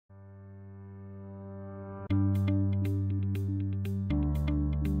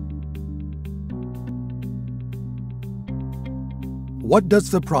What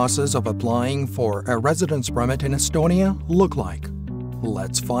does the process of applying for a residence permit in Estonia look like?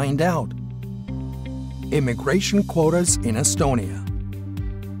 Let's find out. Immigration quotas in Estonia.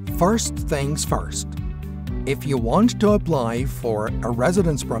 First things first. If you want to apply for a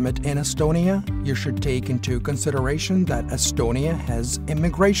residence permit in Estonia, you should take into consideration that Estonia has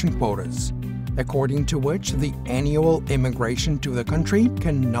immigration quotas, according to which the annual immigration to the country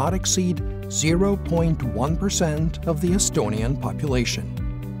cannot exceed 0.1% of the Estonian population.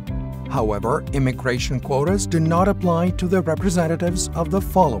 However, immigration quotas do not apply to the representatives of the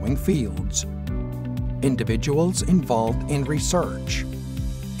following fields: individuals involved in research,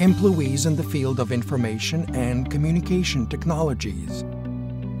 employees in the field of information and communication technologies,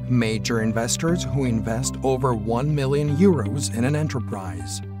 major investors who invest over 1 million euros in an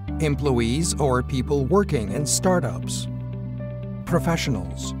enterprise, employees or people working in startups,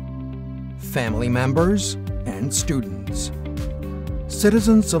 professionals, family members, and students.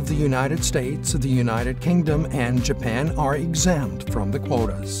 Citizens of the United States, the United Kingdom, and Japan are exempt from the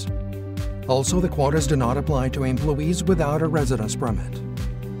quotas. Also, the quotas do not apply to employees without a residence permit.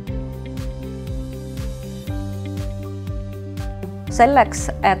 Selleks,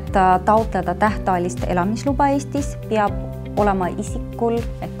 et taotleda tähtajalist elamisluba Eestis, peab olema isikul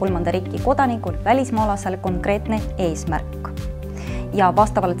ehk kolmanda riigi kodanikul välismaalasel konkreetne eesmärk. Ja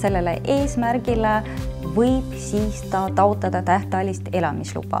vastavalt sellele eesmärgile võib siis ta taotleda tähtajalist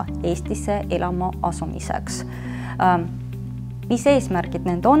elamisluba Eestisse elama asumiseks. Mis eesmärgid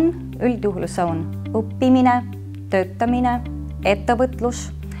need on? Üldjuhul see on õppimine, töötamine, ettevõtlus,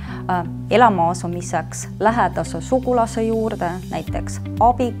 elama asumiseks lähedase sugulase juurde, näiteks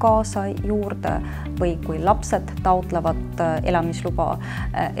abikaasa juurde, või kui lapsed taotlevad elamisluba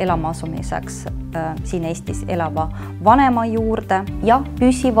elama asumiseks siin Eestis elava vanema juurde ja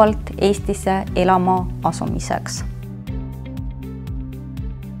püsivalt Eestisse elama asumiseks.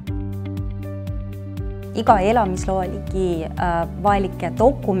 Iga elamisloaligi vajalike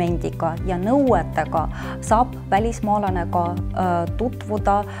dokumendiga ja nõuetega saab välismaalane ka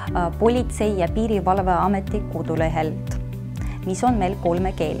tutvuda Politsei- ja Piirivalveameti kodulehelt, mis on meil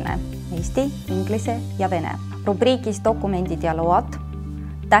kolmekeelne: eesti, inglise ja vene. Rubriigis dokumendid ja load,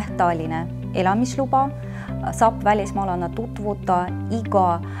 tähtajaline elamisluba, saab välismaalane tutvuda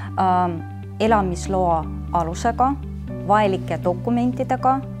iga elamisloa alusega, vajalike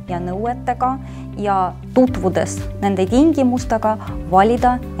dokumentidega ja nõuetega ja tutvudes nende tingimustega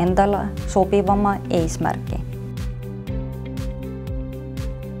valida endale sobivama eesmärgi.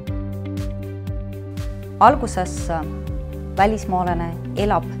 Alguses välismaalane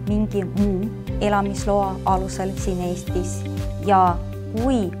elab mingi muu elamisloa alusel siin Eestis ja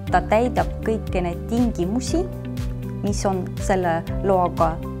kui ta täidab kõiki need tingimusi, mis on sellele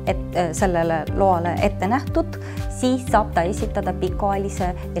loale ette nähtud, siis saab ta esitada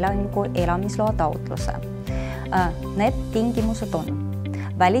pikaajalise elaniku elamisloa taotluse. Need tingimused on: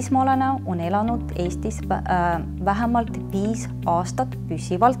 välismaalane on elanud Eestis vähemalt 5 aastat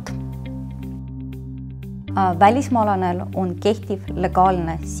püsivalt. Välismaalanel on kehtiv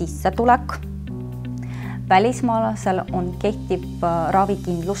legaalne sissetulek. Välismaalasel on kehtiv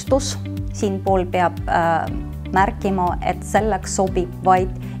ravikindlustus. Siinpool peab märkima, et selleks sobib vaid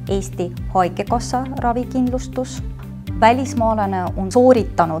Eesti Haigekassa ravikindlustus. Välismaalane on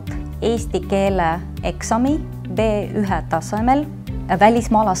sooritanud eesti keele eksami B1 tasemel.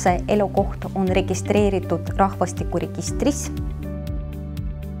 Välismaalase elukoht on registreeritud rahvastikuregistris.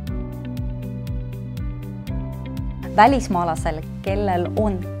 Välismaalasel, kellel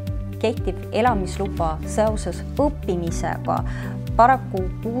on kehtiv elamisluba seoses õppimisega, paraku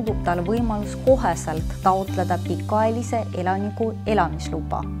puudub tal võimalus koheselt taotleda pikaajalise elaniku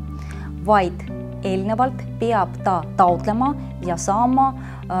elamisluba, vaid eelnevalt peab ta taotlema ja saama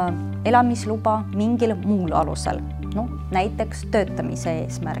elamisluba mingil muul alusel, näiteks töötamise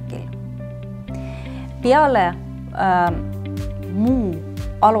eesmärgil. Peale muu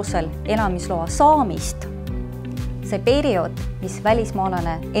alusel elamisloa saamist see periood, mis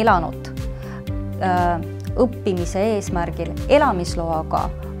välismaalane elanud õppimise eesmärgil elamisloaga,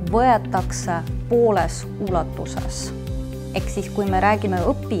 võetakse pooles ulatuses. Ehk siis, kui me räägime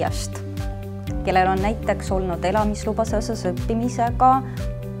õppijast, kellel on näiteks olnud elamisluba seoses õppimisega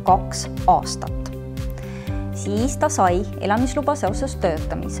 2 aastat, siis ta sai elamisluba seoses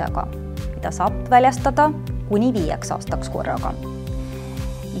töötamisega, mida saab väljastada kuni 5 aastaks korraga.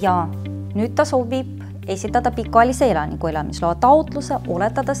 Ja nüüd ta soovib esitada pikaajalise elaniku elamisloa taotluse,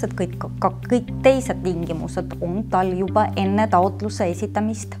 oletades, et kõik teised tingimused on tal juba enne taotluse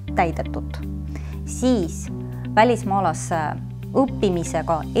esitamist täidetud. Siis välismaalase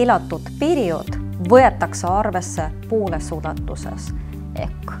õppimisega elatud periood võetakse arvesse pooles ulatuses.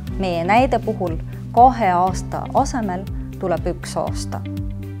 ehk meie näide puhul 2 aasta asemel tuleb 1 aasta.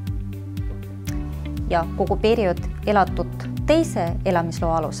 Ja kogu periood elatud teise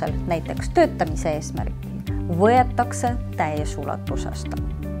elamisloa alusel, näiteks töötamise eesmärgil, võetakse täiesulatustest.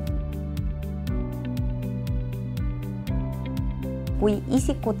 Kui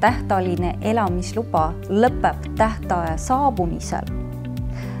isiku tähtajaline elamisluba lõpeb tähtaja saabumisel,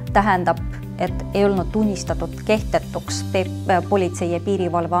 tähendab, et ei olnud tunnistatud kehtetuks Politsei- ja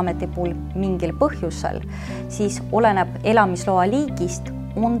Piirivalveameti puhul mingil põhjusel, siis oleneb elamisloa liigist,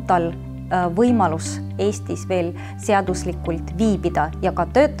 on tal võimalus Eestis veel seaduslikult viibida ja ka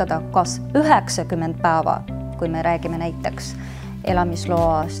töötada kas 90 päeva, kui me räägime näiteks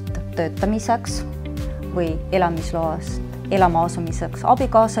elamisloast töötamiseks või elamisloast elama asumiseks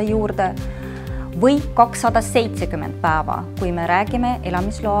abikaasa juurde või 270 päeva, kui me räägime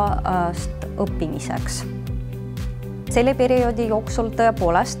elamisloast õppimiseks. Selle perioodi jooksul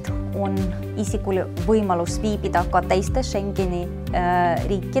tõepoolest on isikul võimalus viibida ka teistes Schengeni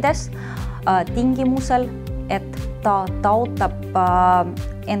riikides tingimusel, et ta taotleb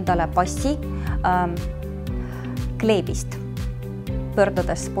endale passi kleebist,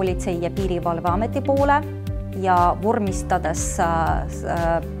 pöördudes Politsei- ja Piirivalveameti poole ja vormistades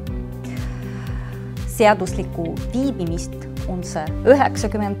seaduslikku viibimist, on see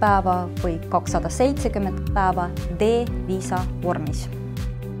 90 päeva või 270 päeva D-viisa vormis.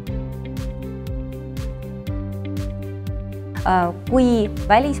 Kui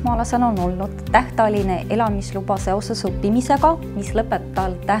välismaalasel on olnud tähtajaline elamisluba seoses õppimisega, mis lõpeb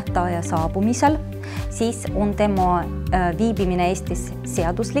tal tähtaja saabumisel, siis on tema viibimine Eestis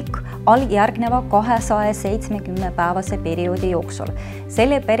seaduslik alljärgneva 270 päevase perioodi jooksul.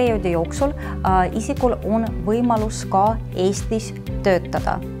 Selle perioodi jooksul isikul on võimalus ka Eestis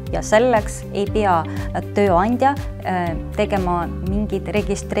töötada ja selleks ei pea tööandja tegema mingeid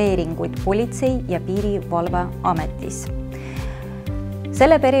registreeringuid Politsei- ja Piirivalveametis.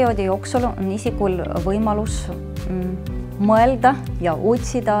 Selle perioodi jooksul on isikul võimalus mõelda ja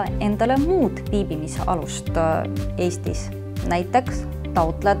otsida endale muud viibimisalust Eestis, näiteks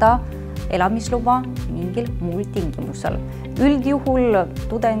taotleda elamisluba mingil muul tingimusel. Üldjuhul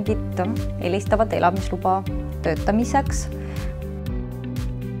tudengid eelistavad elamisluba töötamiseks.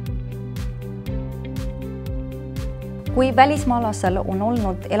 Kui välismaalasel on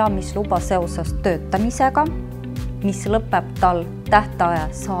olnud elamisluba seoses töötamisega, mis lõpeb tal tähtaja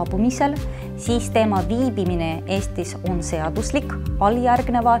saabumisel, siis tema viibimine Eestis on seaduslik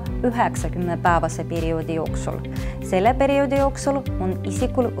alljärgneva 90 päevase perioodi jooksul. Selle perioodi jooksul on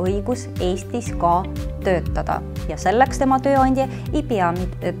isikul õigus Eestis ka töötada ja selleks tema tööandja ei pea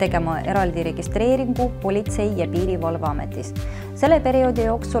tegema eraldi registreeringu Politsei- ja Piirivalveametis. Selle perioodi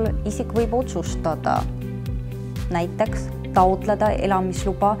jooksul isik võib otsustada näiteks taotleda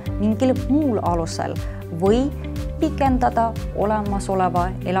elamisluba mingil muul alusel või pikendada olemasoleva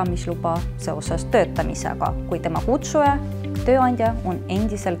elamisluba seoses töötamisega, kui tema kutsuja, tööandja on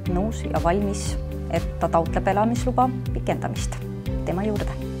endiselt nõus ja valmis, et ta taotleb elamisluba pikendamist tema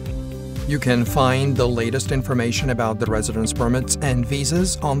juurde. You can find the latest information about the residence permits and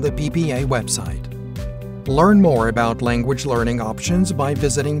visas on the PPA website. Learn more about language learning options by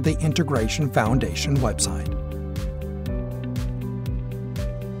visiting the Integration Foundation website.